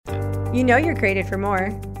You know you're created for more.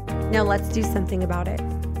 Now let's do something about it.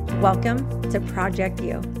 Welcome to Project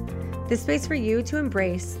You, the space for you to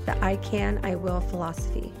embrace the I can, I will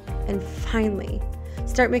philosophy and finally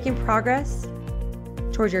start making progress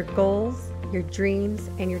towards your goals, your dreams,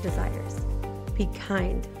 and your desires. Be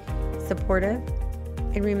kind, supportive,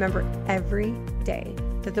 and remember every day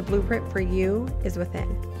that the blueprint for you is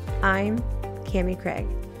within. I'm Cami Craig.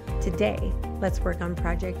 Today, let's work on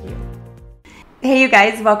Project You. Hey you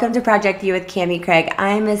guys, welcome to Project You with Cami Craig.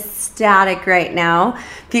 I'm ecstatic right now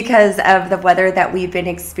because of the weather that we've been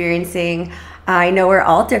experiencing. I know we're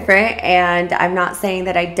all different, and I'm not saying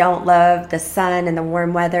that I don't love the sun and the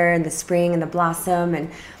warm weather and the spring and the blossom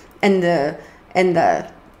and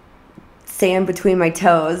the sand between my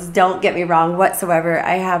toes. Don't get me wrong whatsoever.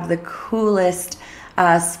 I have the coolest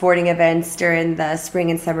sporting events during the spring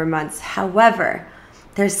and summer months. However,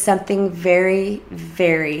 there's something very,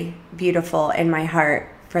 very beautiful in my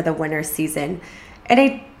heart for the winter season. And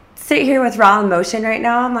I sit here with raw emotion right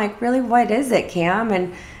now. I'm like, really, what is it, Cam?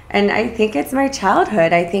 And I think it's my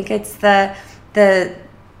childhood. I think it's the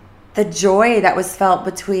joy that was felt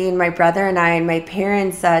between my brother and I and my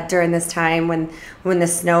parents during this time when the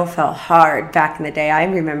snow fell hard back in the day. I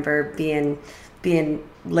remember being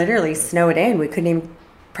literally snowed in. We couldn't even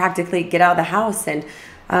practically get out of the house and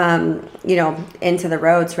into the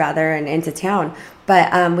roads rather and into town.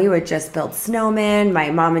 But we would just build snowmen.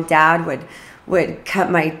 My mom and dad would cut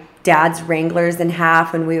my dad's Wranglers in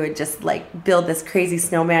half, and we would just like build this crazy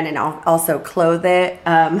snowman and also clothe it.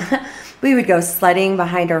 We would go sledding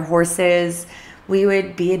behind our horses. We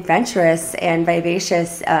would be adventurous and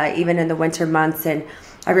vivacious even in the winter months. And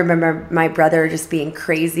I remember my brother just being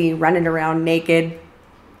crazy, running around naked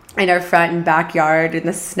in our front and backyard in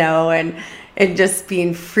the snow and just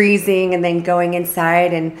being freezing, and then going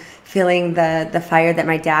inside and feeling the fire that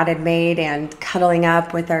my dad had made and cuddling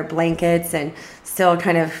up with our blankets and still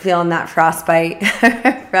kind of feeling that frostbite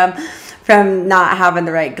from not having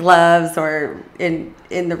the right gloves or in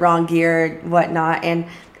the wrong gear and whatnot. And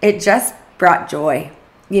it just brought joy,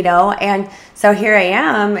 and so here I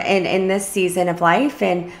am in this season of life,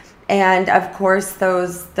 and of course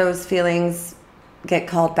those feelings get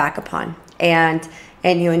called back upon, and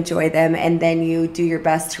you enjoy them, and then you do your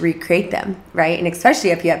best to recreate them, right? And especially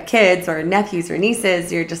if you have kids or nephews or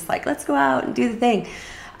nieces, you're just like, let's go out and do the thing.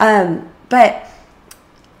 But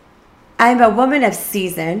I'm a woman of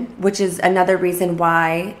season, which is another reason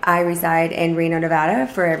why I reside in Reno, Nevada,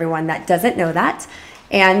 for everyone that doesn't know that.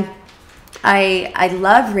 And I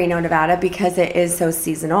love Reno, Nevada because it is so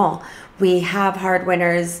seasonal. We have hard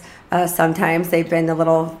winters. Sometimes they've been a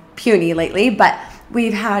little puny lately, but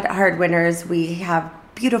we've had hard winters. We have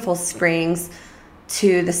beautiful springs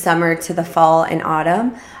to the summer, to the fall and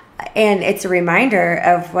autumn. And it's a reminder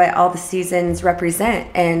of what all the seasons represent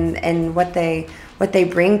and what they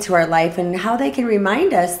bring to our life, and how they can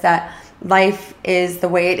remind us that life is the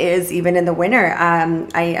way it is even in the winter.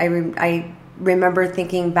 I remember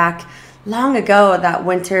thinking back long ago that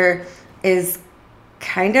winter is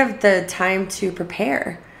kind of the time to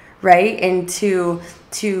prepare, right? And to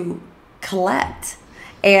collect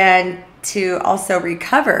and to also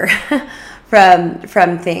recover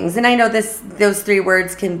from things. And I know those three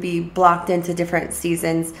words can be blocked into different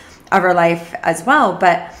seasons of our life as well,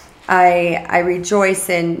 but I rejoice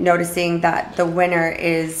in noticing that the winter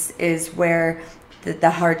is where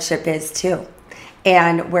the hardship is too,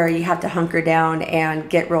 and where you have to hunker down and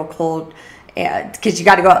get real cold, because you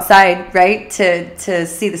got to go outside, right? To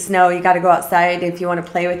see the snow, you got to go outside if you want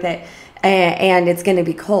to play with it. And it's going to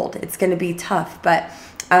be cold. It's going to be tough, but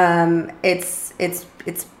it's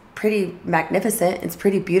pretty magnificent. It's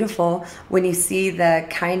pretty beautiful when you see the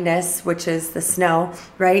kindness, which is the snow,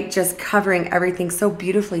 right? Just covering everything so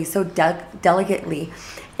beautifully, so delicately,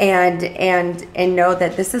 and know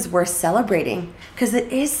that this is worth celebrating because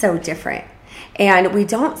it is so different. And we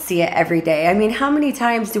don't see it every day. I mean, how many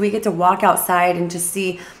times do we get to walk outside and just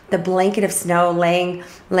see the blanket of snow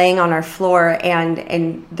laying on our floor,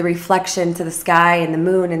 and the reflection to the sky and the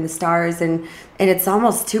moon and the stars, and it's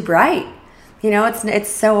almost too bright. It's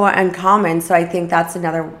so uncommon. So I think that's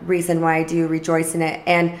another reason why I do rejoice in it.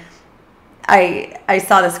 And I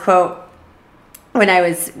saw this quote when I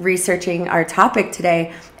was researching our topic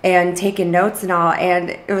today and taking notes and all, and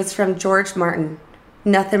it was from George Martin.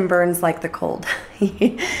 Nothing burns like the cold,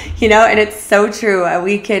 and it's so true.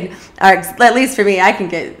 We could, at least for me, I can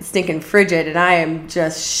get stinking frigid and I am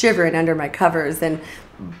just shivering under my covers and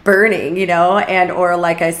burning, or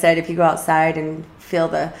like I said, if you go outside and feel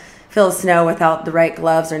the snow without the right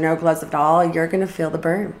gloves or no gloves at all, you're going to feel the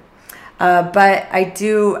burn. But I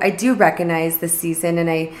do recognize the season, and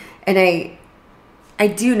I I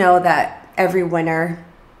do know that every winter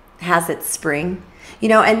has its spring,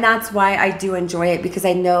 and that's why I do enjoy it, because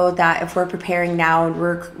I know that if we're preparing now and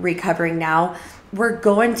we're recovering now, we're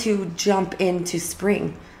going to jump into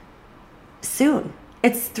spring soon.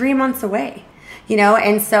 It's 3 months away,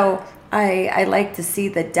 and so I like to see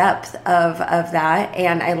the depth of that,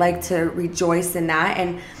 and I like to rejoice in that,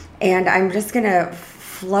 and I'm just gonna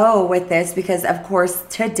flow with this, because of course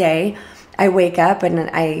today I wake up and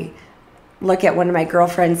I look at one of my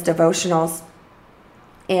girlfriend's devotionals,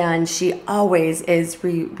 and she always is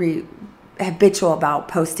habitual about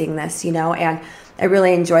posting this, and I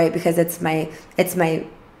really enjoy it, because it's my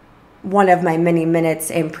one of my many minutes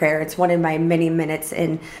in prayer. It's one of my many minutes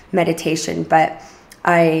in meditation. But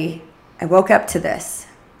I woke up to this.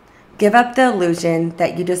 Give up the illusion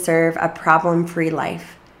that you deserve a problem-free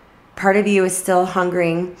life. Part of you is still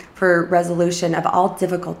hungering for resolution of all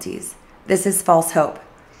difficulties. This is false hope.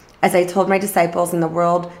 As I told my disciples, in the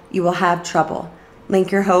world you will have trouble.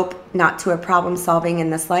 Link your hope not to a problem solving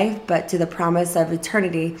in this life, but to the promise of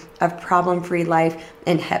eternity of problem-free life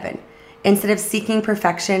in heaven. Instead of seeking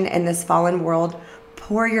perfection in this fallen world,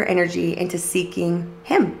 pour your energy into seeking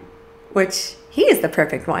Him, which He is the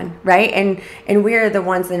perfect one, right? And we're the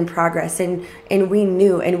ones in progress, and we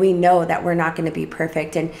knew and we know that we're not going to be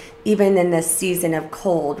perfect. And even in this season of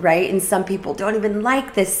cold, right? And some people don't even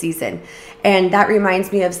like this season. And that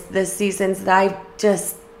reminds me of the seasons that I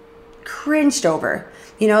just cringed over,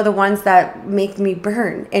 the ones that make me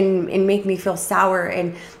burn and make me feel sour,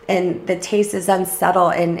 and the taste is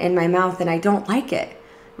unsettled in my mouth, and I don't like it,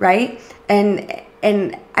 right?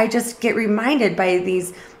 And I just get reminded by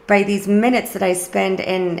these minutes that I spend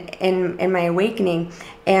in my awakening,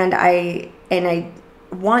 and I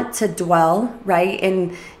want to dwell, right,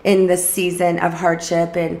 in this season of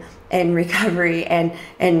hardship and recovery and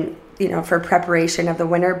for preparation of the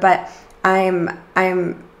winter, but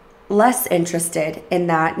I'm less interested in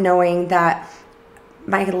that, knowing that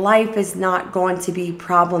my life is not going to be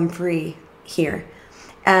problem-free here.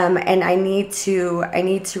 And I need to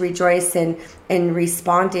rejoice in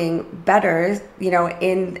responding better,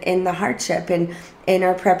 in the hardship and in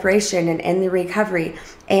our preparation and in the recovery.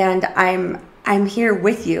 And I'm here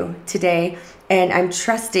with you today, and I'm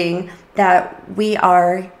trusting that we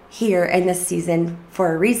are here in this season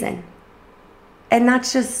for a reason. And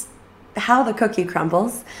that's just how the cookie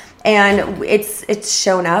crumbles. And it's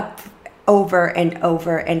shown up over and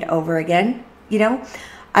over and over again.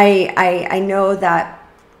 I know that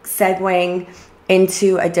segueing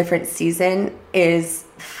into a different season is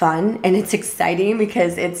fun and it's exciting,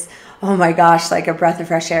 because it's, oh my gosh, like a breath of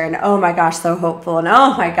fresh air, and oh my gosh, so hopeful, and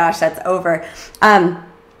oh my gosh, that's over. And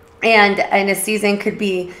a season could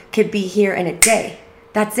be here in a day.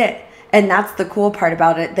 That's it. And that's the cool part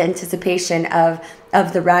about it, the anticipation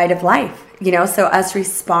of the ride of life, so us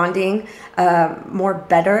responding more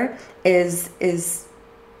better is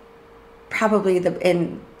probably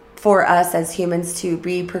for us as humans to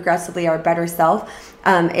be progressively our better self.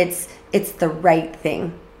 It's the right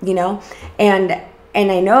thing, and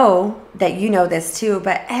I know that you know this too,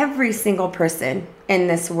 but every single person in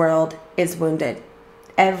this world is wounded.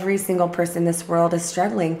 Every single person in this world is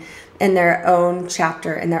struggling in their own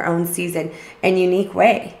chapter, in their own season, and unique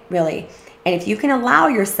way, really. And if you can allow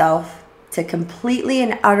yourself to completely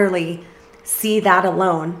and utterly see that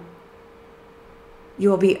alone, you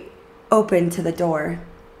will be open to the door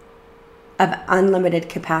of unlimited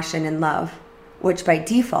compassion and love, which by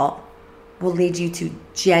default will lead you to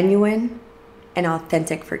genuine and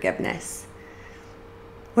authentic forgiveness,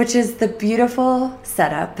 which is the beautiful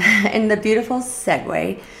setup and the beautiful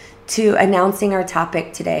segue to announcing our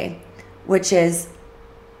topic today, which is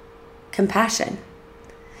compassion.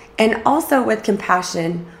 And also with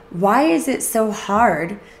compassion, why is it so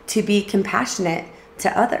hard to be compassionate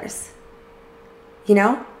to others?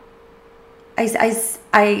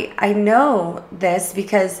 I know this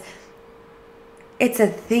because it's a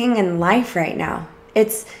thing in life right now.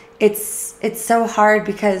 It's so hard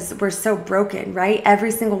because we're so broken, right?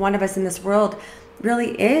 Every single one of us in this world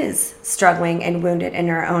really is struggling and wounded in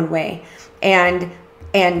our own way. And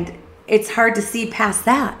it's hard to see past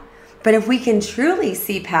that. But if we can truly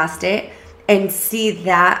see past it and see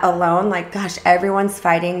that alone, like, gosh, everyone's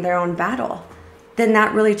fighting their own battle, then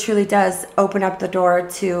that really truly does open up the door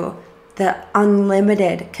to the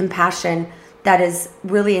unlimited compassion that is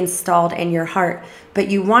really installed in your heart. But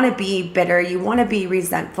you want to be bitter, you want to be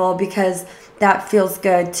resentful, because that feels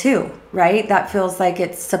good too, right? That feels like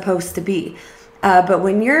it's supposed to be. But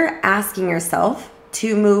when you're asking yourself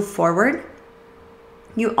to move forward,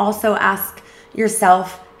 you also ask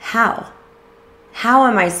yourself, how? How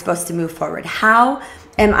am I supposed to move forward? How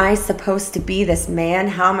am I supposed to be this man?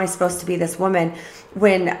 How am I supposed to be this woman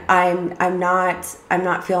when I'm not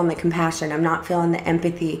feeling the compassion, I'm not feeling the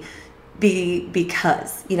empathy,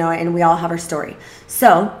 because, and we all have our story.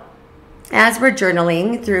 So as we're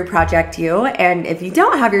journaling through Project You, and if you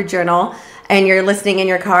don't have your journal and you're listening in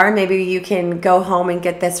your car, maybe you can go home and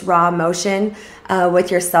get this raw emotion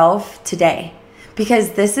with yourself today,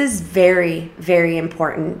 because this is very, very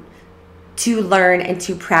important to learn and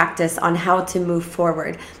to practice on how to move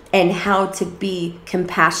forward and how to be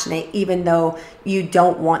compassionate, even though you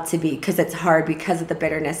don't want to be, because it's hard because of the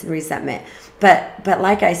bitterness and resentment. But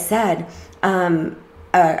like I said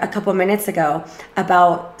a couple minutes ago,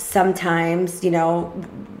 about sometimes,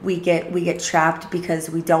 we get trapped because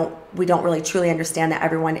we don't really truly understand that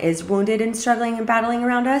everyone is wounded and struggling and battling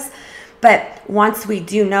around us. But once we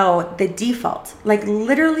do know the default, like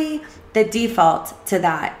literally the default to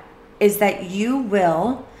that, is that you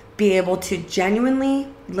will be able to genuinely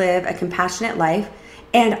live a compassionate life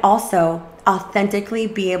and also authentically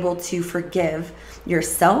be able to forgive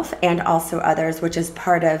yourself and also others, which is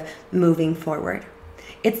part of moving forward.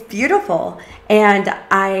 It's beautiful. And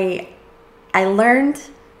I learned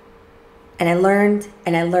and I learned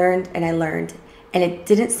and I learned and I learned, and it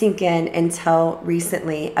didn't sink in until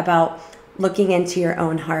recently, about looking into your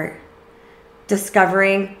own heart,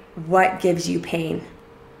 discovering what gives you pain.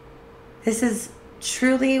 This is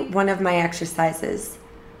truly one of my exercises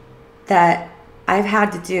that I've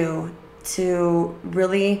had to do to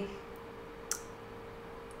really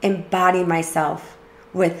embody myself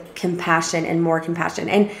with compassion and more compassion.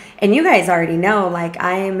 And you guys already know, like,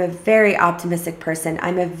 I am a very optimistic person.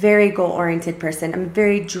 I'm a very goal-oriented person. I'm a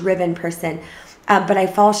very driven person. But I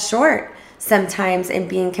fall short sometimes in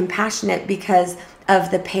being compassionate because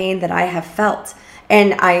of the pain that I have felt.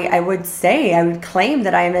 And I would claim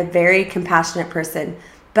that I am a very compassionate person,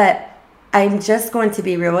 but I'm just going to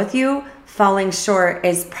be real with you. Falling short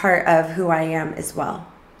is part of who I am as well.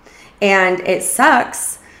 And it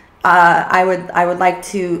sucks. I would like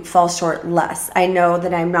to fall short less. I know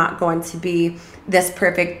that I'm not going to be this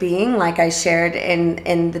perfect being like I shared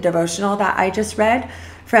in the devotional that I just read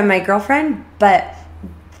from my girlfriend, but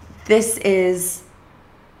this is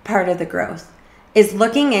part of the growth. Is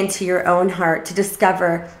looking into your own heart to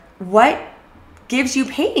discover what gives you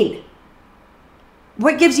pain.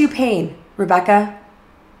 What gives you pain, Rebecca?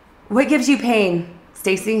 What gives you pain,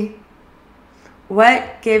 Stacy?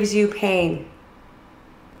 What gives you pain?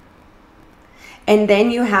 And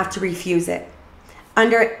then you have to refuse it.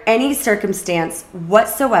 Under any circumstance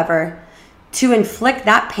whatsoever, to inflict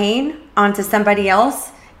that pain onto somebody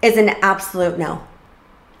else is an absolute no.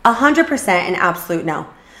 100% an absolute no.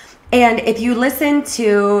 And if you listen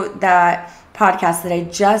to that podcast that I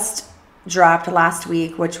just dropped last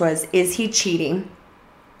week, which was, Is He Cheating?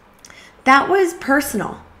 That was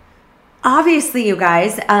personal. Obviously, you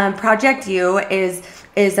guys, Project You is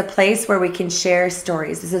a place where we can share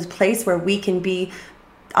stories. This is a place where we can be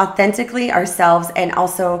authentically ourselves and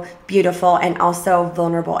also beautiful and also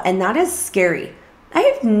vulnerable. And that is scary. I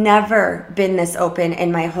have never been this open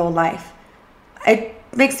in my whole life. It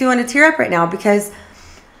makes me want to tear up right now because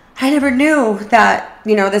I never knew that,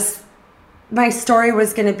 my story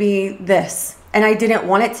was going to be this. And I didn't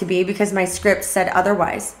want it to be because my script said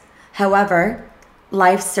otherwise. However,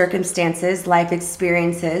 life circumstances, life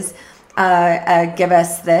experiences give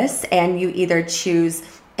us this, and you either choose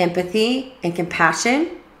empathy and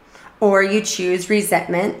compassion or you choose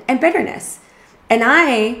resentment and bitterness. And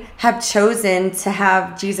I have chosen to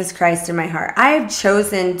have Jesus Christ in my heart. I have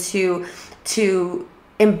chosen to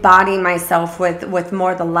embody myself with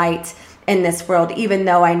more the light in this world, even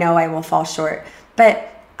though I know I will fall short. But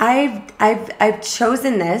I've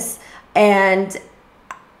chosen this, and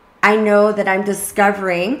I know that I'm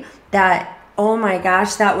discovering that, oh my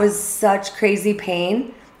gosh, that was such crazy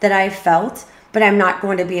pain that I felt, but I'm not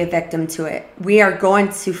going to be a victim to it. We are going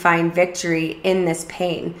to find victory in this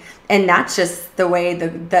pain. And that's just the way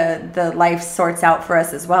the life sorts out for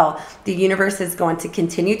us as well. The universe is going to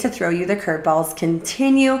continue to throw you the curveballs,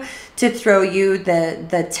 continue to throw you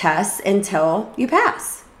the tests until you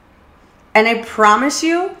pass. And I promise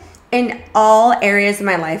you, in all areas of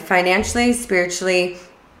my life, financially, spiritually,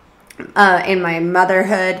 in my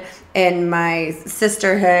motherhood, in my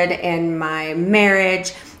sisterhood, in my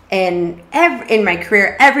marriage, in my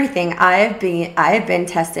career, everything, I have been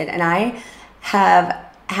tested, and I have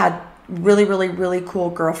had really, really, really cool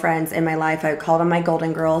girlfriends in my life. I call them my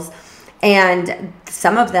golden girls, and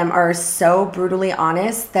some of them are so brutally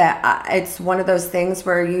honest that it's one of those things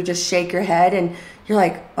where you just shake your head and you're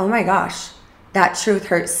like, oh my gosh, That truth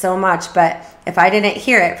hurts so much, but if I didn't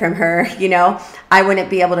hear it from her, I wouldn't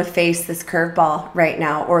be able to face this curveball right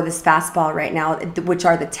now or this fastball right now, which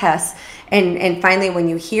are the tests. And finally, when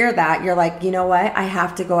you hear that, you're like, you know what? I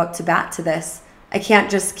have to go up to bat to this. I can't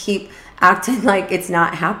just keep acting like it's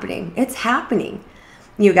not happening. It's happening,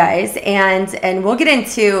 you guys. And we'll get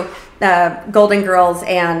into Golden Girls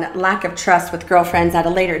and lack of trust with girlfriends at a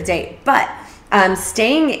later date. But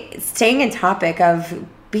staying in topic of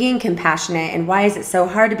being compassionate and why is it so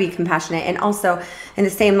hard to be compassionate, and also in the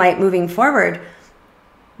same light moving forward,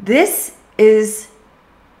 this is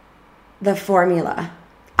the formula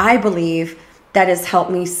I believe that has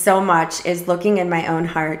helped me so much, is looking in my own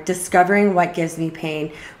heart, discovering what gives me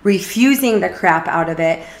pain, refusing the crap out of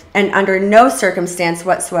it, and under no circumstance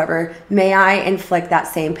whatsoever may I inflict that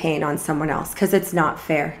same pain on someone else, because it's not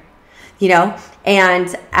fair,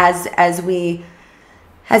 and as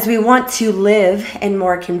we want to live in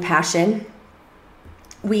more compassion,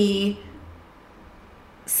 we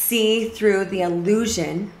see through the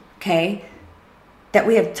illusion, that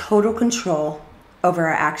we have total control over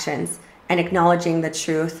our actions, and acknowledging the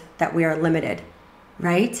truth that we are limited,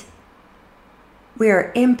 right? We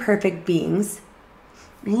are imperfect beings,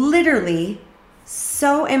 literally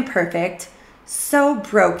so imperfect, so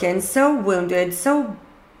broken, so wounded, so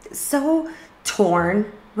torn,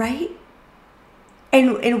 right?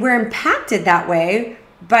 And we're impacted that way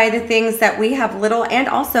by the things that we have little and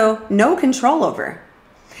also no control over.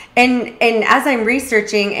 And as I'm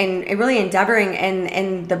researching and really endeavoring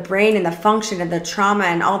in the brain and the function and the trauma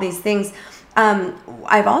and all these things,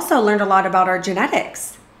 I've also learned a lot about our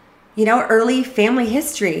genetics, early family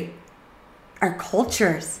history, our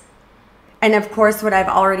cultures, and of course, what I've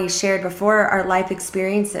already shared before, our life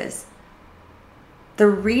experiences. The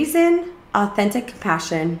reason authentic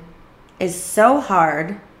compassion is so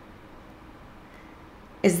hard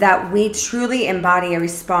is that we truly embody a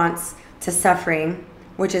response to suffering,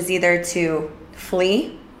 which is either to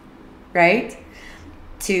flee, right?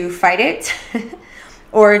 To fight it,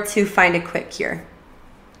 or to find a quick cure.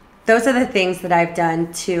 Those are the things that I've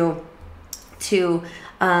done to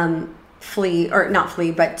flee, or not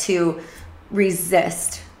flee, but to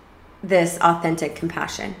resist this authentic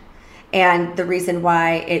compassion. And the reason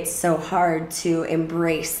why it's so hard to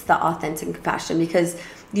embrace the authentic compassion, because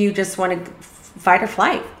you just want to fight or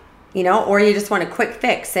flight, or you just want a quick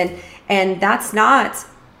fix. And that's not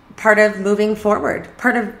part of moving forward.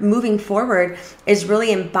 Part of moving forward is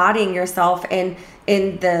really embodying yourself in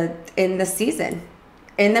the season,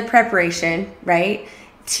 in the preparation, right?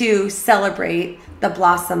 To celebrate the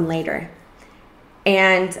blossom later.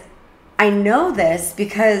 And I know this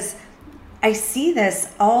because I see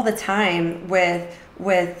this all the time with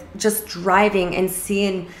just driving and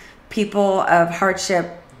seeing people of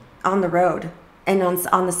hardship on the road and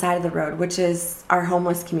on the side of the road, which is our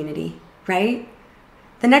homeless community, right?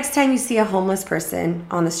 The next time you see a homeless person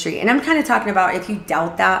on the street, and I'm kind of talking about if you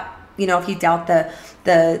doubt that, if you doubt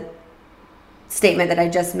the statement that I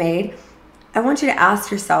just made, I want you to ask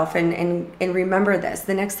yourself and remember this.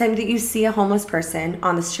 The next time that you see a homeless person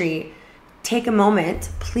on the street, take a moment,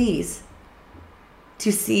 please,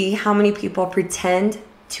 to see how many people pretend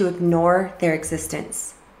to ignore their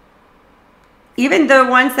existence. Even the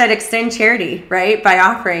ones that extend charity, right, by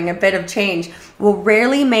offering a bit of change, will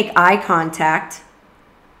rarely make eye contact,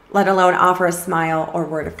 let alone offer a smile or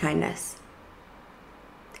word of kindness.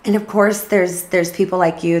 And of course, there's people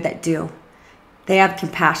like you that do. They have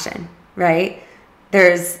compassion, right?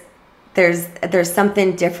 There's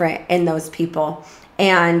something different in those people.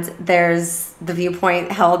 And there's the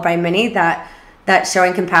viewpoint held by many that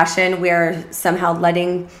showing compassion, we are somehow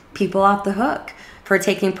letting people off the hook for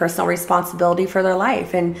taking personal responsibility for their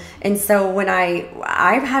life. And so when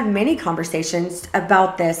I've had many conversations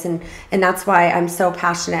about this, and that's why I'm so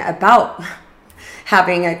passionate about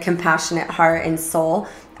having a compassionate heart and soul,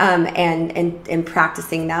 and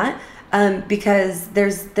practicing that, because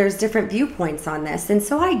there's different viewpoints on this. And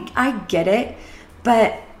so I get it,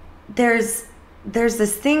 but there's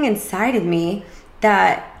this thing inside of me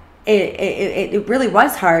that it really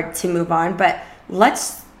was hard to move on. But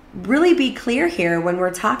let's really be clear here. When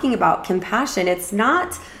we're talking about compassion, it's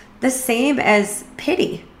not the same as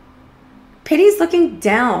pity. Pity is looking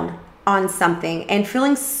down on something and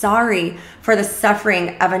feeling sorry for the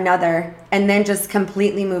suffering of another and then just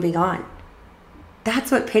completely moving on.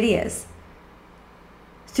 That's what pity is.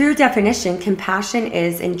 Through definition, compassion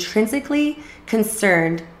is intrinsically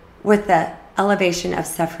concerned with the elevation of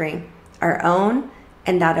suffering, our own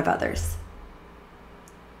and that of others.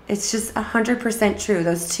 It's just 100% true.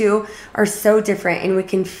 Those two are so different, and we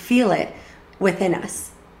can feel it within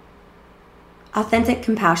us. Authentic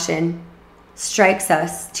compassion strikes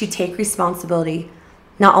us to take responsibility,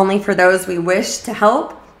 not only for those we wish to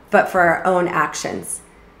help, but for our own actions.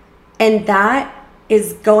 And that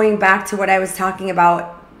is going back to what I was talking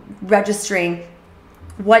about, registering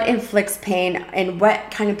what inflicts pain and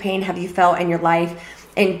what kind of pain have you felt in your life,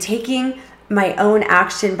 and taking my own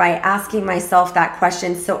action by asking myself that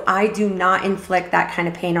question so I do not inflict that kind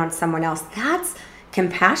of pain on someone else. That's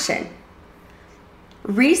compassion.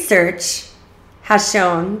 Research has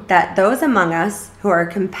shown that those among us who are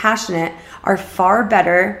compassionate are far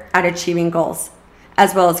better at achieving goals,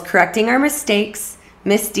 as well as correcting our mistakes,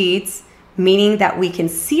 misdeeds, meaning that we can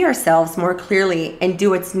see ourselves more clearly and do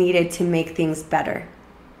what's needed to make things better.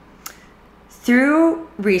 Through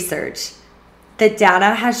research, the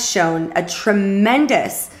data has shown a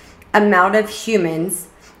tremendous amount of humans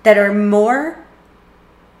that are more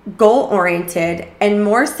goal-oriented and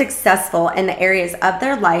more successful in the areas of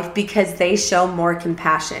their life because they show more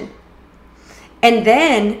compassion. And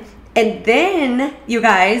then you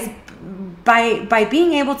guys, by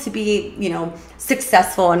being able to be,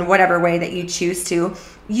 successful in whatever way that you choose to,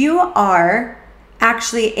 you are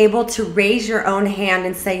actually able to raise your own hand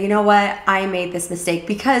and say, you know what, I made this mistake,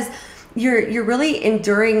 because you're really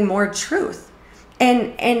enduring more truth.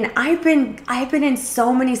 And I've been in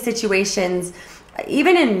so many situations,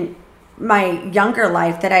 even in my younger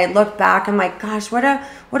life, that I look back, I'm like, gosh, what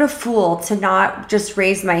a fool to not just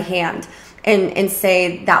raise my hand and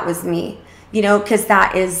say that was me, because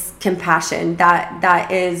that is compassion,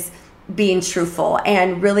 that is being truthful.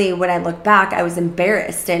 And really, when I look back, I was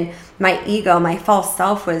embarrassed, and my ego, my false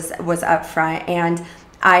self was up front, and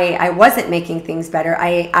I wasn't making things better.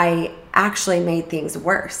 I actually made things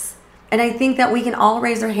worse. And I think that we can all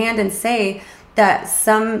raise our hand and say that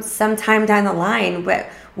sometime down the line, but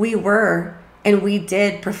we were and we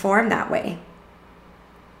did perform that way.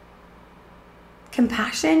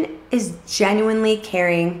 Compassion is genuinely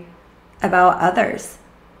caring about others,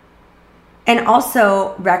 and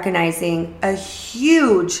also recognizing a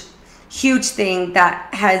huge thing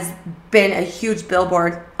that has been a huge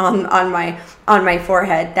billboard on my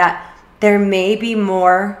forehead, that there may be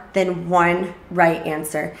more than one right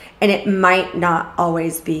answer, and it might not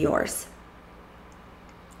always be yours.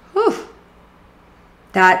 Whew.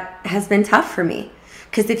 That has been tough for me,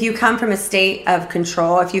 because if you come from a state of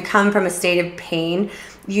control, if you come from a state of pain,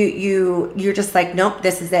 you're just like, nope,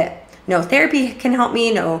 this is it. No therapy can help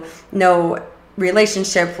me. No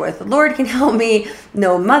relationship with the Lord can help me.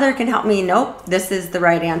 No mother can help me. Nope, this is the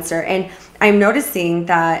right answer. And I'm noticing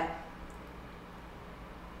that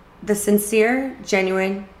the sincere,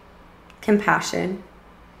 genuine compassion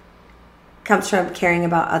comes from caring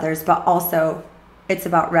about others, but also it's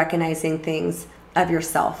about recognizing things of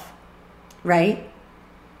yourself, right?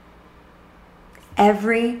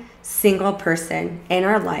 Every single person in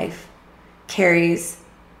our life carries,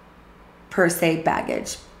 per se,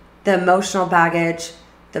 baggage. The emotional baggage,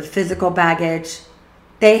 the physical baggage.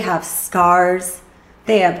 They have scars.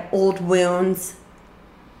 They have old wounds.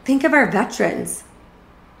 Think of our veterans.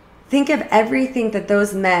 Think of everything that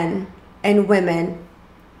those men and women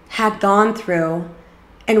had gone through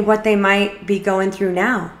and what they might be going through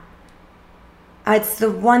now. It's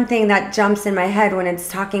the one thing that jumps in my head when it's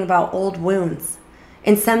talking about old wounds.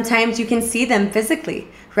 And sometimes you can see them physically,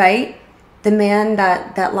 right? The man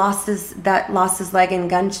that lost his leg in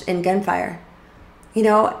gunfire,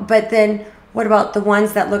 But then what about the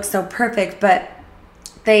ones that look so perfect, but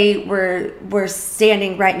they were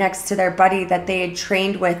standing right next to their buddy that they had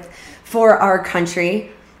trained with for our country,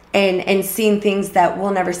 and seen things that we'll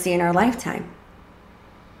never see in our lifetime.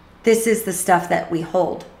 This is the stuff that we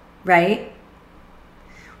hold, right?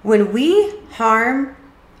 When we harm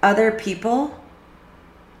other people,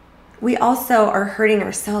 we also are hurting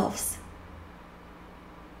ourselves.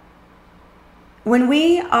 When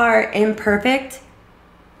we are imperfect,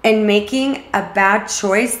 and making a bad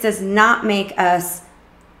choice does not make us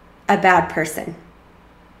a bad person.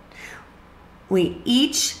 We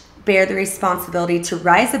each bear the responsibility to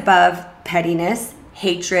rise above pettiness,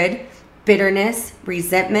 hatred, bitterness,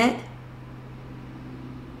 resentment,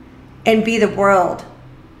 and be the world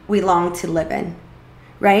we long to live in,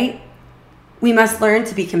 right? We must learn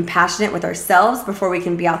to be compassionate with ourselves before we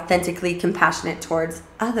can be authentically compassionate towards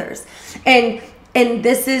others. And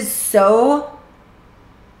this is so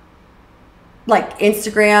like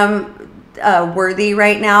Instagram worthy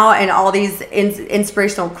right now, and all these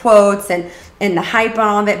inspirational quotes and the hype on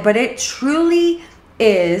all of it, but it truly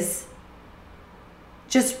is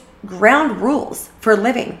just ground rules for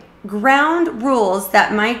living. Ground rules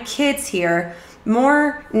that my kids hear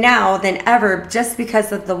more now than ever, just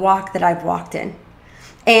because of the walk that I've walked in.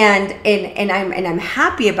 And I'm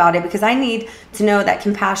happy about it, because I need to know that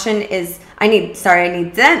compassion is, I need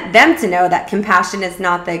them to know that compassion is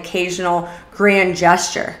not the occasional grand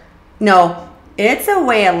gesture. No, it's a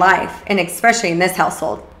way of life, and especially in this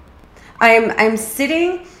household. I'm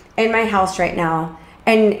sitting in my house right now,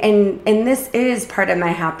 and this is part of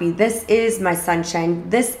my happy. This is my sunshine.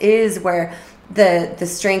 This is where the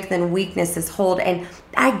strength and weaknesses hold. And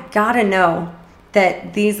I gotta know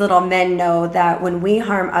that these little men know that when we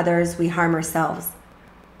harm others, we harm ourselves.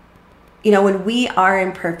 You know, when we are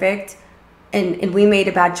imperfect and we made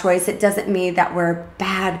a bad choice, it doesn't mean that we're a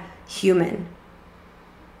bad human.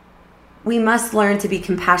 We must learn to be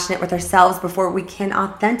compassionate with ourselves before we can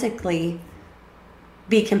authentically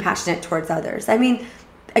be compassionate towards others. I mean,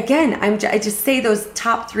 again, I just say those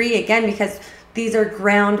top three again because these are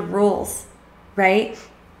ground rules, right?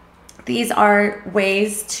 These are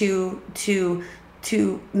ways to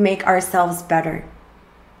make ourselves better.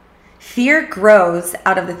 Fear grows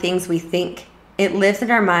out of the things we think. It lives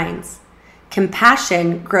in our minds.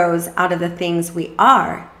 Compassion grows out of the things we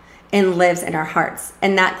are and lives in our hearts.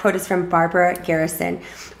 And that quote is from Barbara Garrison.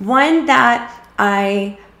 One that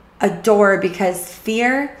I adore, because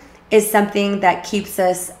fear is something that keeps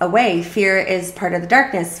us away. Fear is part of the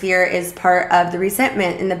darkness. Fear is part of the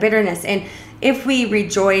resentment and the bitterness. And if we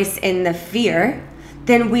rejoice in the fear,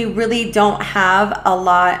 then we really don't have a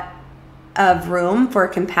lot of room for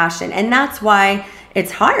compassion. And that's why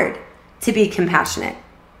it's hard to be compassionate.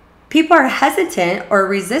 People are hesitant or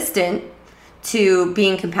resistant to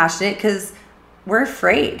being compassionate because we're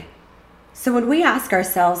afraid. So when we ask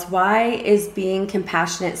ourselves, why is being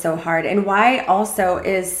compassionate so hard? And why also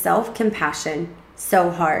is self-compassion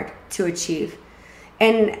so hard to achieve?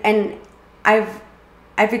 And I've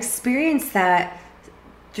experienced that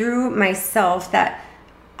through myself, that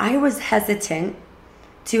I was hesitant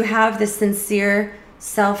to have the sincere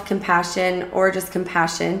self-compassion or just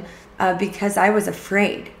compassion because I was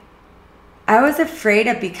afraid. I was afraid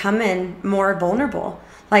of becoming more vulnerable.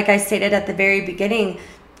 Like I stated at the very beginning,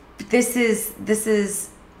 this is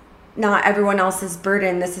not everyone else's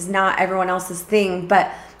burden. This is not everyone else's thing.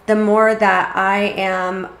 But the more that I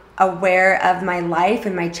am aware of my life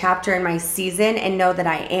and my chapter and my season, and know that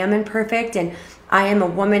I am imperfect and I am a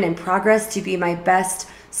woman in progress to be my best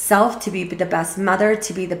self, to be the best mother,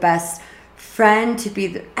 to be the best friend, to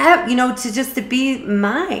be to be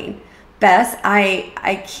mine best,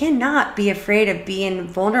 I cannot be afraid of being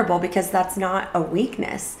vulnerable, because that's not a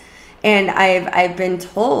weakness. And I've been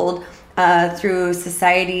told through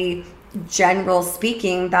society, general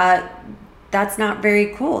speaking, that that's not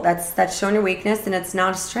very cool. That's showing a weakness, and it's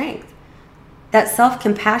not a strength. That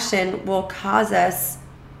self-compassion will cause us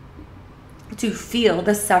to feel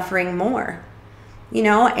the suffering more,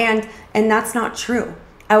 and that's not true.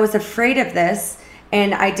 I was afraid of this,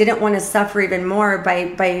 and I didn't want to suffer even more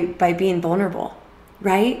by being vulnerable,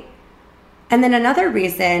 right? And then another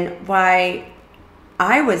reason why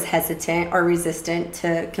I was hesitant or resistant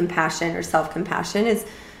to compassion or self-compassion is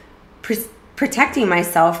protecting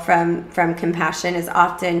myself from compassion is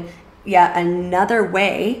often yet another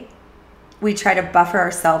way we try to buffer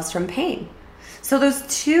ourselves from pain. So those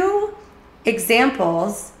two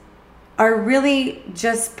examples are really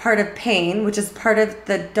just part of pain, which is part of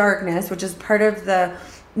the darkness, which is part of the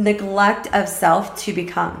neglect of self to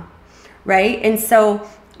become, right? And so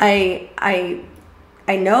I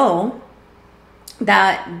know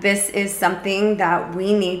that this is something that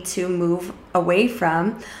we need to move away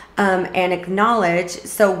from and acknowledge,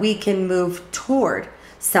 so we can move toward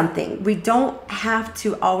something. We don't have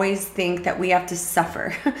to always think that we have to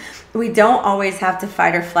suffer. We don't always have to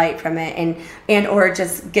fight or flight from it and or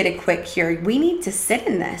just get a quick cure. We need to sit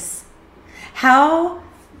in this. How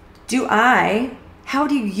do you,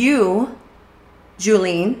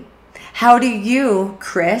 Julene, how do you,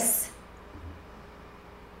 Chris,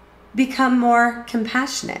 become more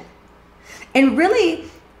compassionate? And really,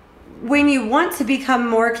 when you want to become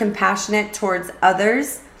more compassionate towards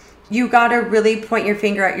others, you got to really point your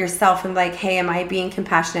finger at yourself and like, hey, am I being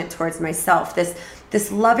compassionate towards myself?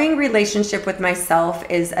 This loving relationship with myself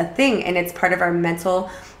is a thing, and it's part of our mental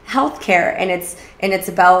health care, and it's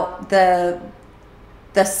about the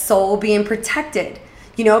soul being protected,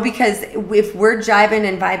 because if we're jiving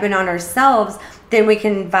and vibing on ourselves, then we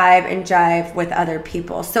can vibe and jive with other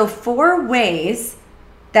people. So 4 ways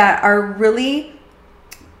that are really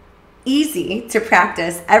easy to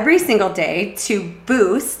practice every single day to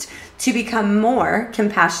become more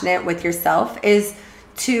compassionate with yourself is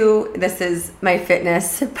this is my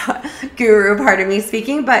fitness guru part of me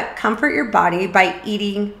speaking, but comfort your body by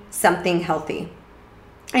eating something healthy.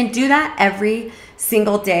 And do that every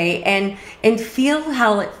single day and feel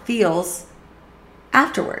how it feels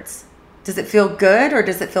afterwards. Does it feel good or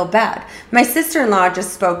does it feel bad? My sister-in-law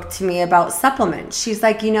just spoke to me about supplements. She's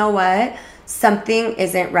like, you know what? Something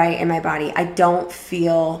isn't right in my body. I don't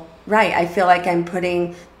feel right. I feel like I'm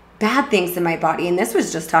putting bad things in my body. And this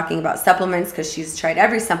was just talking about supplements because she's tried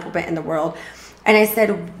every supplement in the world. And I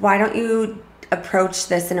said, why don't you approach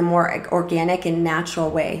this in a more organic and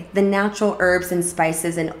natural way? The natural herbs and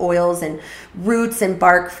spices and oils and roots and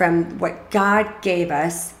bark from what God gave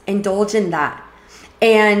us, indulge in that.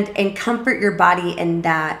 And comfort your body in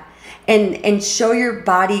that, and show your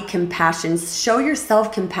body compassion, show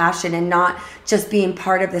yourself compassion, and not just being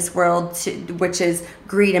part of this world which is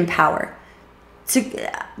greed and power. To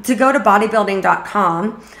go to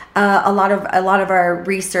bodybuilding.com, a lot of our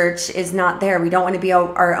research is not there. We don't want to be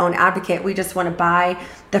our own advocate. We just want to buy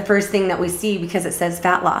the first thing that we see because it says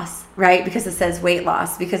fat loss, right? Because it says weight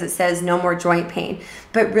loss, because it says no more joint pain.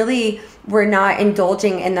 But really, we're not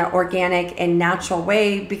indulging in the organic and natural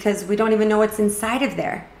way because we don't even know what's inside of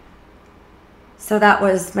there. So that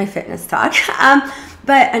was my fitness talk.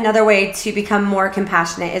 But another way to become more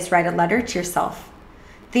compassionate is write a letter to yourself.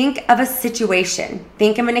 Think of a situation,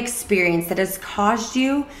 think of an experience that has caused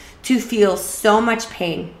you to feel so much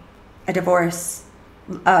pain. A divorce,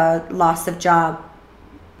 a loss of job,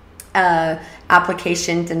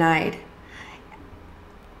 application denied,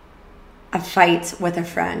 a fight with a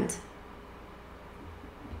friend,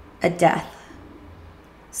 a death.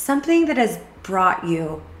 Something that has brought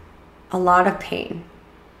you a lot of pain.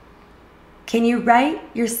 Can you write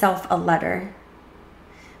yourself a letter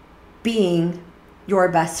being your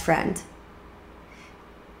best friend?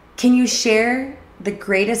 Can you share the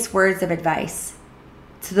greatest words of advice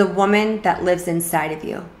to the woman that lives inside of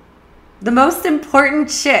you? The most important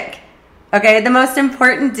chick, okay, the most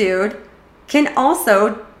important dude can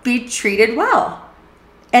also be treated well.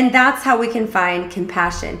 And that's how we can find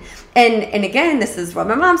compassion. And again, this is what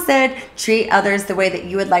my mom said, treat others the way that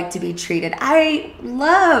you would like to be treated. I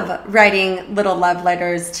love writing little love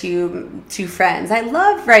letters to friends. I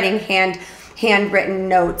love writing handwritten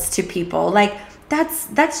notes to people. Like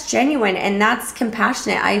that's genuine and that's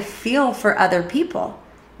compassionate. I feel for other people,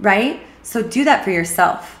 right? So do that for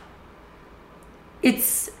yourself.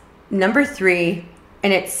 It's number 3,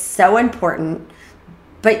 and it's so important.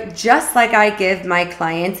 But just like I give my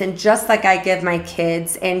clients and just like I give my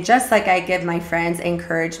kids and just like I give my friends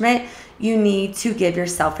encouragement, you need to give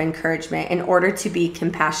yourself encouragement in order to be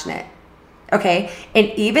compassionate. Okay?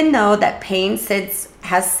 And even though that pain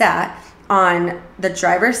has sat on the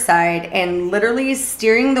driver's side and literally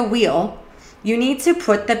steering the wheel, you need to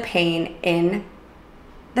put the pain in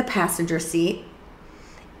the passenger seat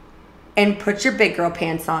and put your big girl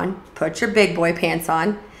pants on, put your big boy pants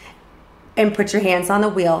on, and put your hands on the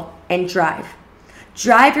wheel and drive.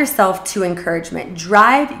 Drive yourself to encouragement.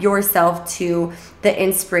 Drive yourself to the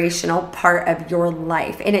inspirational part of your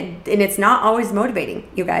life. And it's not always motivating,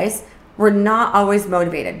 you guys. We're not always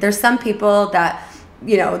motivated. There's some people that,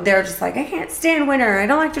 they're just like, I can't stand winter. I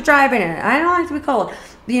don't like to drive in it. I don't like to be cold.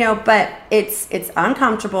 But it's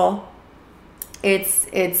uncomfortable. It's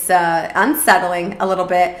unsettling a little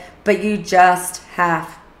bit, but you just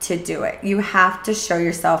have to do it. You have to show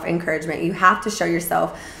yourself encouragement. You have to show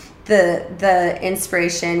yourself the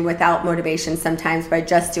inspiration without motivation sometimes by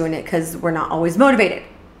just doing it because we're not always motivated,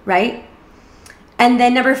 right? And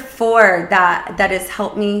then number 4 that has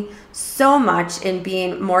helped me so much in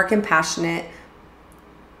being more compassionate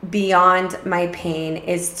beyond my pain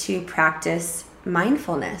is to practice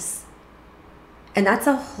mindfulness. And that's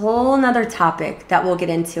a whole nother topic that we'll get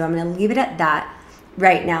into. I'm going to leave it at that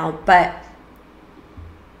right now, but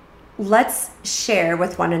let's share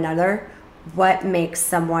with one another what makes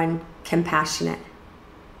someone compassionate.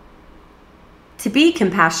 To be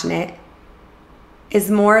compassionate is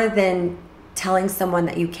more than telling someone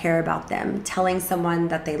that you care about them, telling someone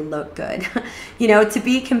that they look good. To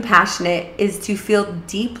be compassionate is to feel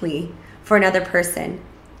deeply for another person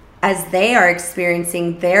as they are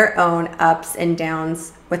experiencing their own ups and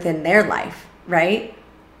downs within their life, right?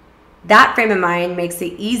 That frame of mind makes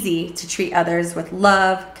it easy to treat others with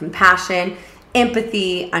love, compassion,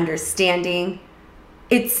 empathy, understanding.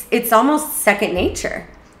 It's almost second nature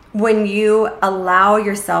when you allow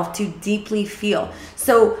yourself to deeply feel.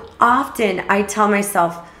 So often I tell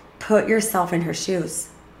myself, put yourself in her shoes.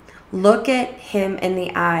 Look at him in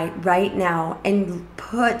the eye right now and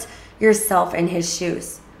put yourself in his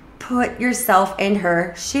shoes. Put yourself in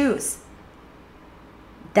her shoes.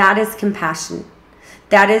 That is compassion.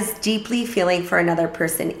 That is deeply feeling for another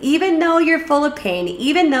person. Even though you're full of pain,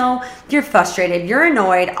 even though you're frustrated, you're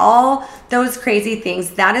annoyed, all those crazy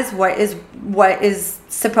things, that is what is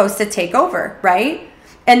supposed to take over, right?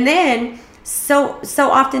 And then so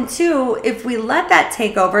often too, if we let that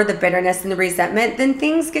take over, the bitterness and the resentment, then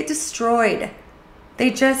things get destroyed. They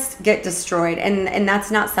just get destroyed. And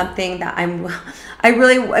that's not something that I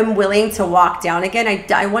really am willing to walk down again.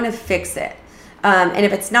 I want to fix it. And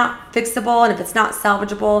if it's not fixable and if it's not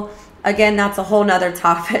salvageable, again, that's a whole nother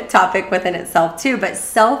topic within itself too. But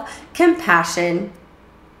self-compassion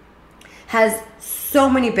has so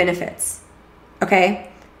many benefits, okay?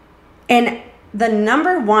 And the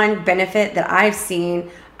number one benefit that I've seen,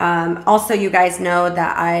 also you guys know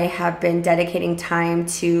that I have been dedicating time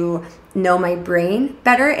to know my brain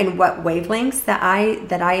better and what wavelengths that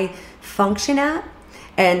I function at.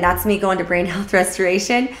 And that's me going to brain health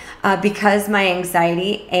restoration because my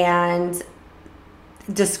anxiety and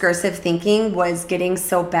discursive thinking was getting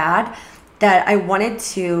so bad that I wanted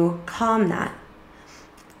to calm that.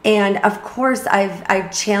 And of course,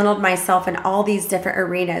 I've channeled myself in all these different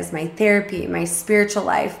arenas: my therapy, my spiritual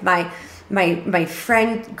life, my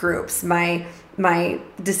friend groups, my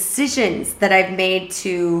decisions that I've made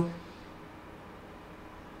to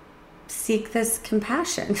seek this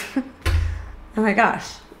compassion. Oh my gosh,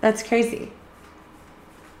 that's crazy.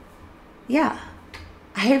 Yeah,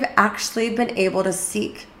 I have actually been able to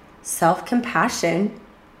seek self-compassion,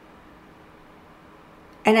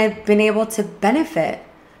 and I've been able to benefit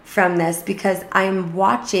from this because I'm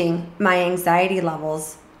watching my anxiety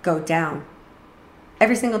levels go down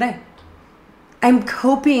every single day. I'm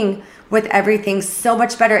coping with everything so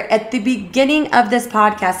much better. At the beginning of this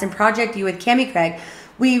podcast and Project You with Cami Craig,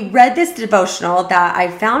 we read this devotional that I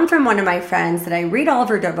found from one of my friends that I read all of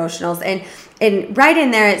her devotionals. And right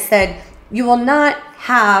in there it said, you will not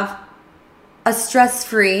have a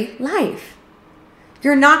stress-free life.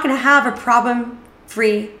 You're not going to have a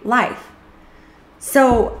problem-free life.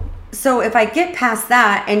 So if I get past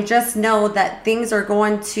that and just know that things are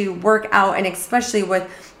going to work out, and especially with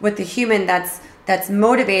the human that's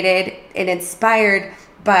motivated and inspired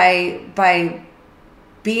by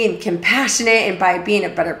being compassionate and by being a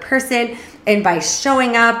better person and by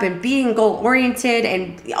showing up and being goal-oriented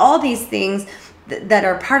and all these things that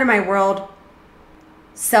are part of my world,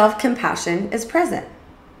 self-compassion is present,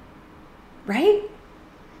 right?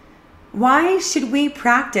 Why should we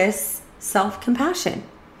practice self-compassion?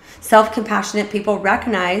 Self-compassionate people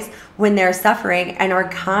recognize when they're suffering and are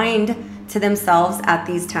kind to themselves at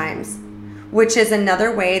these times, which is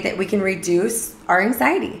another way that we can reduce our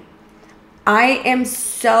anxiety. I am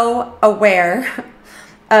so aware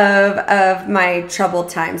of my troubled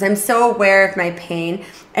times. I'm so aware of my pain,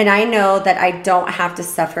 and I know that I don't have to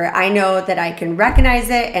suffer. I know that I can recognize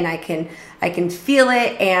it, and I can feel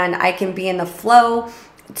it, and I can be in the flow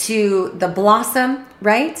to the blossom,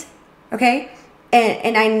 right? Okay?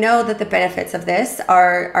 And I know that the benefits of this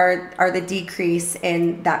are the decrease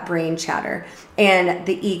in that brain chatter and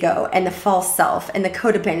the ego and the false self and the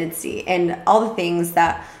codependency and all the things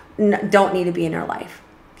that don't need to be in our life,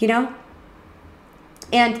 you know?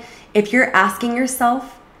 And if you're asking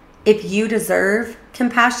yourself if you deserve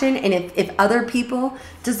compassion and if other people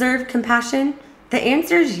deserve compassion, the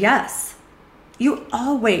answer is yes. You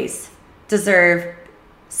always deserve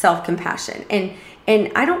self-compassion.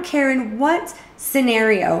 And I don't care in what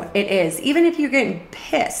scenario it is, even if you're getting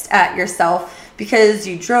pissed at yourself because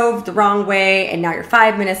you drove the wrong way and now you're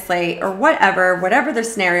 5 minutes late or whatever the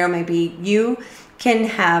scenario may be, you can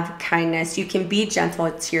have kindness. You can be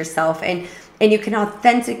gentle to yourself and you can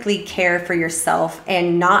authentically care for yourself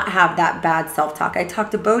and not have that bad self-talk. I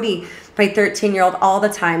talk to Bodhi, my 13-year-old, all the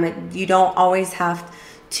time. You don't always have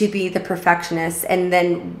to be the perfectionist. And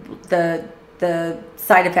then the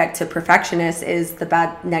side effect to perfectionist is the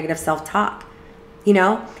bad negative self-talk. You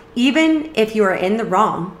know, even if you are in the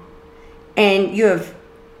wrong and you have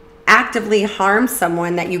actively harmed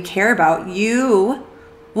someone that you care about, you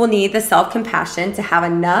will need the self-compassion to have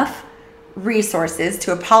enough resources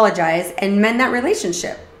to apologize and mend that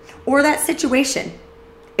relationship or that situation.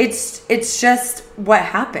 It's just what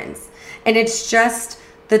happens. And it's just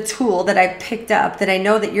the tool that I've picked up, that I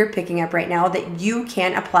know that you're picking up right now, that you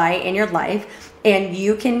can apply in your life, and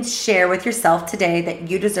you can share with yourself today that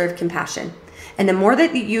you deserve compassion. And the more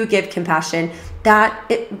that you give compassion, that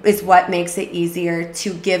is what makes it easier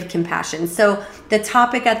to give compassion. So the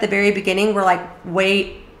topic at the very beginning, we're like,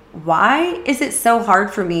 wait, why is it so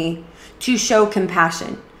hard for me to show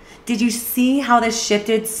compassion? Did you see how this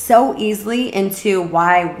shifted so easily into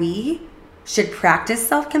why we should practice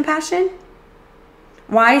self-compassion?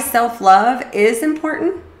 Why self-love is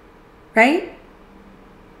important, right?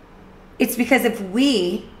 It's because if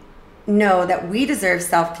we know that we deserve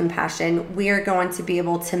self-compassion, we are going to be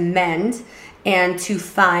able to mend and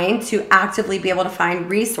to actively be able to find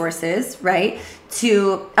resources, right?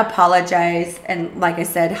 To apologize and, like I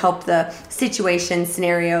said, help the situations,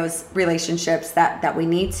 scenarios, relationships that we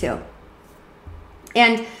need to.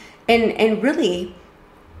 And really,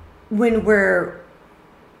 when we're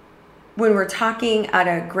talking at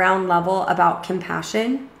a ground level about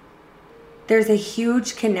compassion, there's a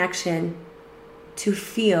huge connection to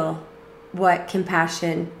feel what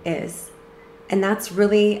compassion is. And that's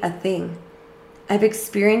really a thing. I've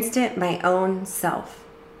experienced it my own self.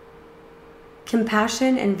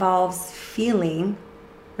 Compassion involves feeling,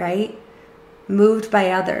 right? Moved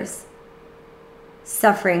by others,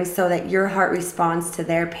 suffering so that your heart responds to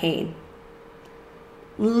their pain.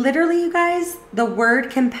 Literally, you guys, the word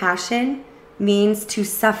compassion means to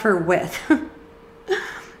suffer with.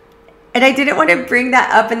 And I didn't want to bring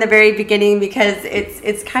that up in the very beginning because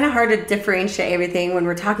it's kind of hard to differentiate everything when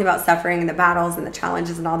we're talking about suffering and the battles and the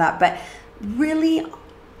challenges and all that. But really,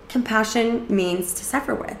 compassion means to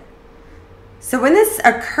suffer with. So when this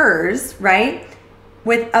occurs, right,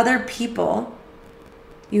 with other people,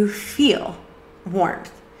 you feel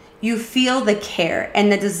warmth. You feel the care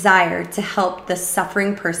and the desire to help the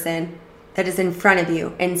suffering person that is in front of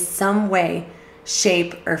you in some way,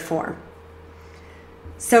 shape, or form.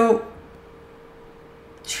 So,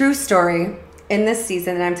 true story, in this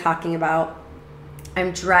season that I'm talking about,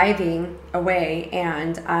 I'm driving away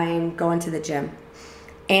and I'm going to the gym.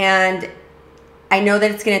 And I know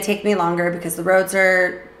that it's going to take me longer because the roads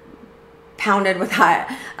are pounded with hot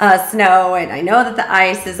snow, and I know that the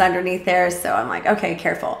ice is underneath there. So I'm like, okay,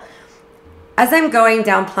 careful. As I'm going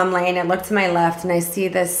down Plum Lane, I look to my left and I see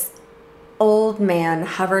this old man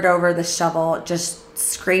hovered over the shovel, just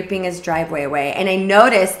scraping his driveway away. And I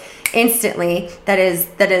noticed instantly that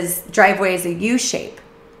his driveway is a U shape,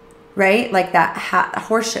 right? Like that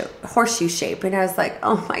horseshoe shape. And I was like,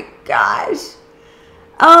 oh my gosh,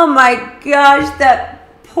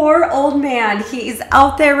 that poor old man. He's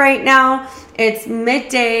out there right now. It's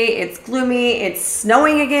midday, it's gloomy, it's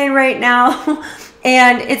snowing again right now.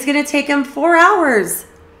 And it's going to take him 4 hours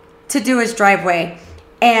to do his driveway.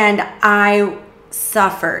 And I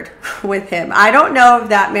suffered with him. I don't know if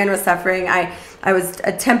that man was suffering. I was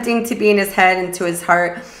attempting to be in his head and to his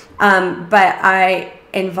heart. But I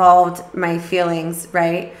involved my feelings,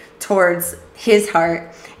 right, towards his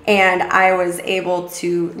heart. And I was able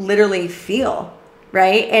to literally feel,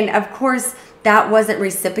 right? And of course, that wasn't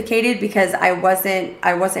reciprocated because I wasn't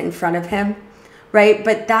in front of him. Right?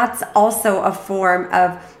 But that's also a form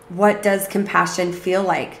of what does compassion feel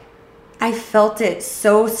like. I felt it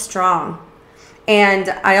so strong. And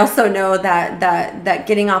I also know that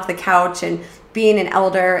getting off the couch and being an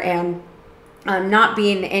elder and not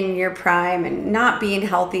being in your prime and not being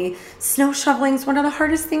healthy, snow shoveling is one of the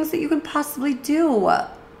hardest things that you can possibly do.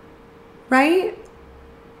 Right?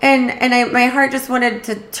 And my heart just wanted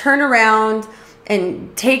to turn around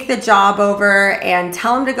and take the job over and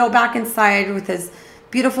tell him to go back inside with his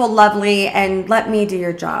beautiful, lovely, and let me do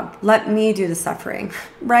your job. Let me do the suffering,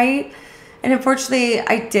 right? And unfortunately,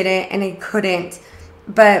 I didn't and I couldn't,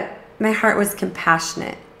 but my heart was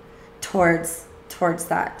compassionate towards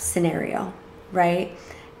that scenario, right?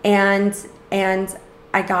 And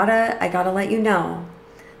I gotta let you know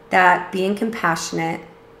that being compassionate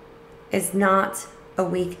is not a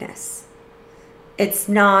weakness. It's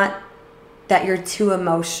not that you're too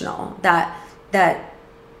emotional, that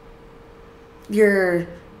you're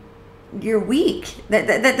weak, that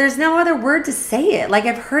there's no other word to say it. Like,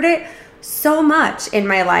 I've heard it so much in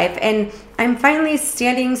my life, and I'm finally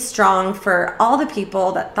standing strong for all the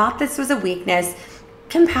people that thought this was a weakness.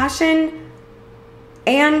 Compassion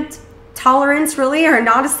and tolerance really are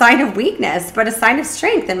not a sign of weakness, but a sign of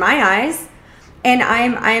strength in my eyes. And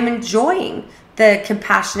I'm enjoying the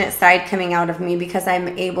compassionate side coming out of me because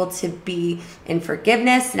I'm able to be in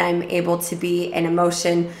forgiveness and I'm able to be in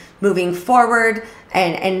emotion moving forward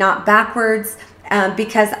and not backwards,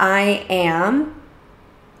 because I am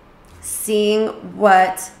seeing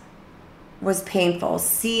what was painful,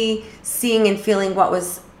 seeing and feeling what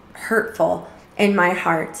was hurtful in my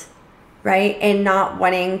heart, right? And not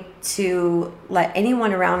wanting to let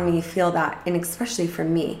anyone around me feel that. And especially for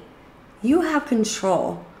me, you have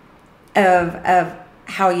control of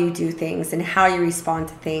how you do things and how you respond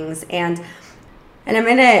to things. And I'm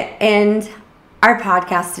going to end our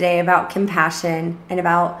podcast today about compassion and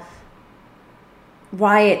about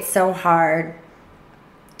why it's so hard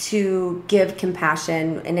to give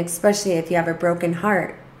compassion, and especially if you have a broken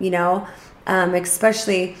heart,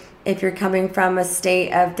 especially if you're coming from a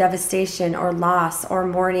state of devastation or loss or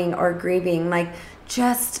mourning or grieving, like,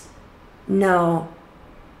 just know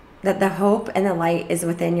that the hope and the light is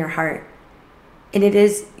within your heart. And it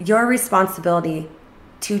is your responsibility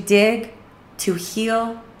to dig, to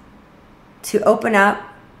heal, to open up,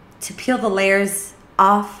 to peel the layers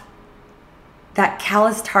off. That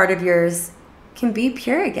calloused heart of yours can be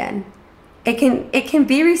pure again. It can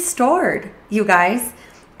be restored, you guys.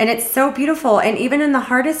 And it's so beautiful. And even in the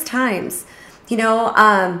hardest times,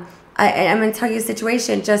 I'm going to tell you a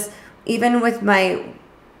situation, just even with my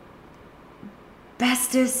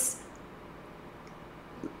bestest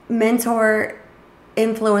mentor,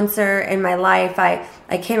 influencer in my life,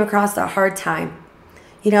 I came across a hard time,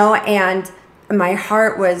 and my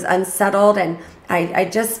heart was unsettled, and I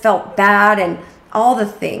just felt bad and all the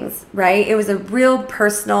things, right? It was a real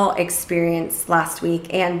personal experience last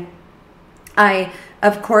week. And I,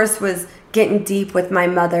 of course, was getting deep with my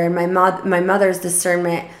mother, and my mother's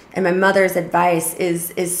discernment and my mother's advice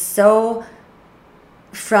is so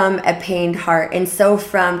from a pained heart and so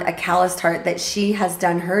from a calloused heart that she has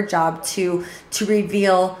done her job to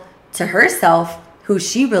reveal to herself who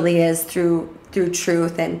she really is through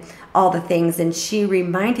truth and all the things. And she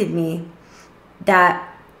reminded me that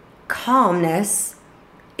calmness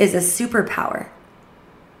is a superpower,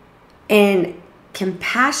 and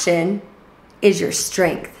compassion is your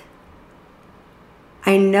strength.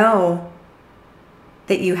 I know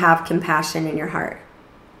that you have compassion in your heart,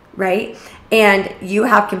 right? And you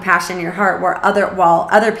have compassion in your heart while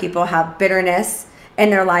other people have bitterness in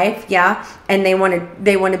their life, yeah, and they want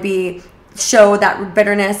to show that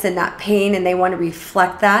bitterness and that pain, and they want to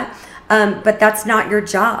reflect that, but that's not your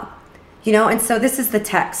job. And so this is the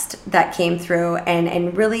text that came through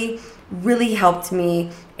and really, really helped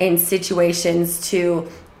me in situations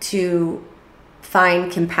to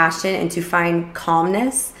find compassion and to find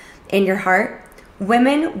calmness in your heart.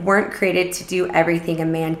 Women weren't created to do everything a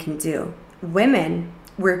man can do. Women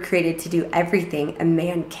were created to do everything a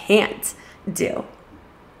man can't do.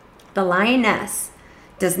 The lioness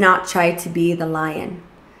does not try to be the lion.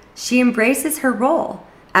 She embraces her role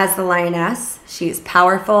as the lioness. She is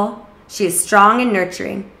powerful. She is strong and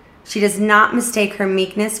nurturing. She does not mistake her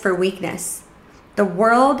meekness for weakness. The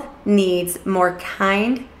world needs more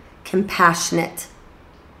kind, compassionate,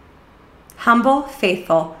 humble,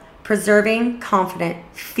 faithful, preserving, confident,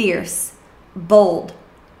 fierce, bold,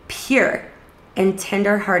 pure, and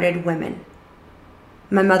tender-hearted women.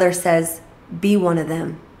 My mother says, be one of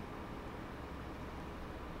them.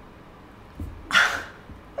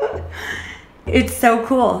 It's so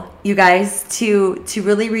cool, you guys, to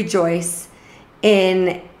really rejoice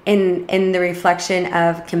in the reflection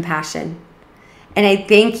of compassion. And I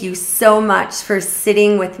thank you so much for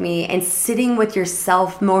sitting with me and sitting with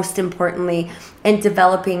yourself, most importantly, and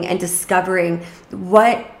developing and discovering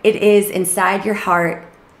what it is inside your heart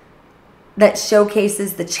that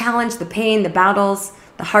showcases the challenge, the pain, the battles,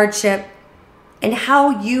 the hardship, and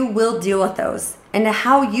how you will deal with those, and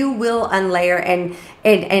how you will unlayer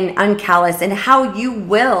and uncallous, and how you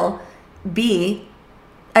will be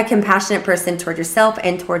a compassionate person toward yourself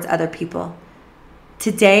and towards other people.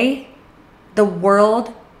 Today, the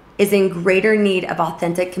world is in greater need of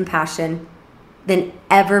authentic compassion than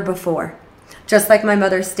ever before. Just like my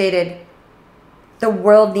mother stated, the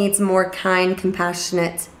world needs more kind,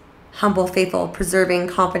 compassionate, humble, faithful, preserving,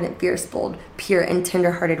 confident, fierce, bold, pure, and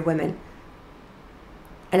tender-hearted women.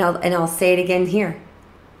 And I'll say it again here.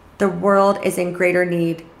 The world is in greater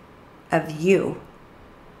need of you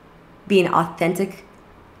being authentic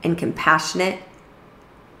and compassionate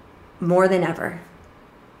more than ever.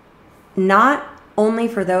 Not only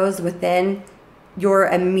for those within your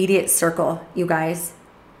immediate circle, you guys,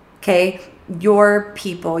 okay? Your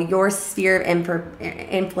people, your sphere of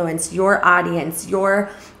influence, your audience, your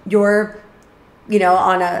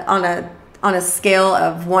on a scale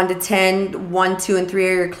of 1 to 10, 1, 2, and 3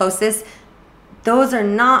 are your closest. Those are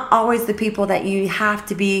not always the people that you have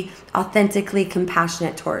to be authentically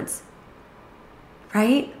compassionate towards,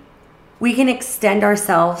 right? We can extend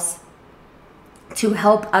ourselves to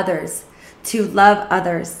help others, to love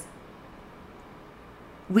others.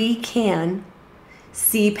 We can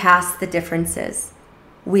see past the differences.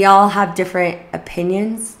 We all have different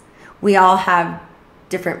opinions. We all have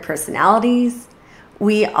different personalities.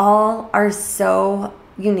 We all are so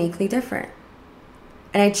uniquely different.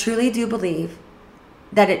 And I truly do believe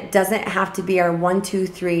that it doesn't have to be our 1, 2,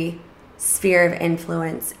 3 sphere of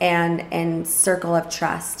influence and circle of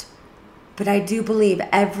trust. But I do believe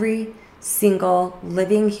every single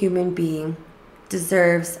living human being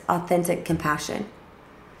deserves authentic compassion.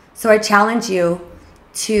 So I challenge you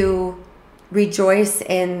to rejoice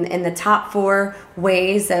in the top 4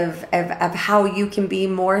 ways of how you can be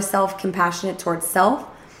more self-compassionate towards self,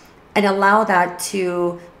 and allow that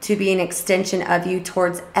to be an extension of you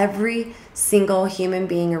towards every single human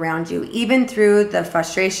being around you, even through the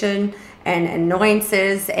frustration and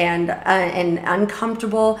annoyances and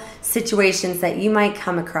uncomfortable situations that you might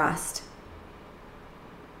come across.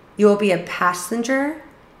 You will be a passenger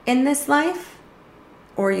in this life,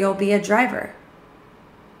 or you'll be a driver.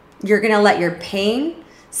 You're going to let your pain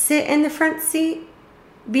sit in the front seat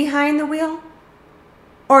behind the wheel,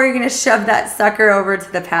 or you're going to shove that sucker over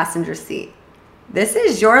to the passenger seat. This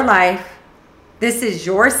is your life. This is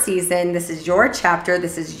your season. This is your chapter.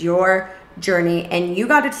 This is your journey. And you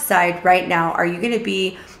got to decide right now, are you going to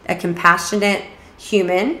be a compassionate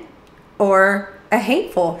human or a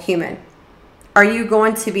hateful human? Are you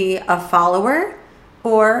going to be a follower,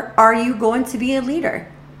 or are you going to be a leader?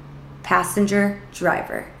 Passenger,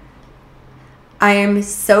 driver. I am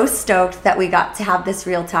so stoked that we got to have this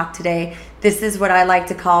real talk today. This is what I like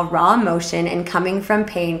to call raw emotion and coming from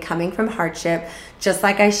pain, coming from hardship, just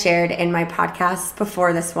like I shared in my podcast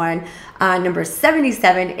before this one. Number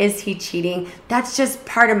 77, is he cheating? That's just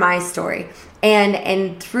part of my story.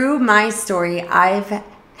 And through my story, I've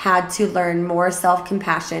had to learn more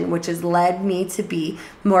self-compassion, which has led me to be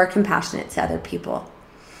more compassionate to other people.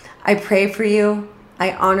 I pray for you.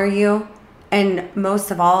 I honor you. And most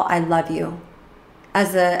of all, I love you.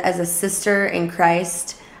 As a sister in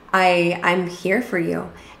Christ, I'm here for you.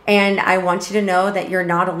 And I want you to know that you're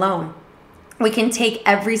not alone. We can take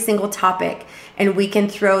every single topic and we can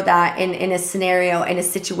throw that in a scenario, in a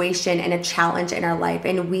situation, in a challenge in our life,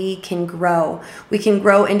 and we can grow. We can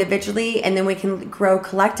grow individually, and then we can grow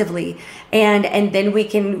collectively. And then we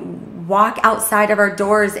can walk outside of our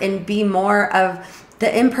doors and be more of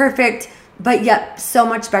the imperfect, but yet so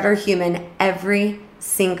much better human every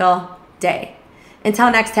single day.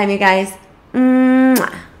 Until next time, you guys.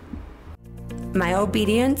 Mwah. My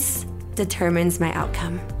obedience determines my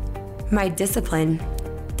outcome. My discipline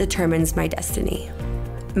determines my destiny.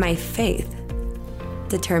 My faith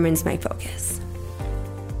determines my focus.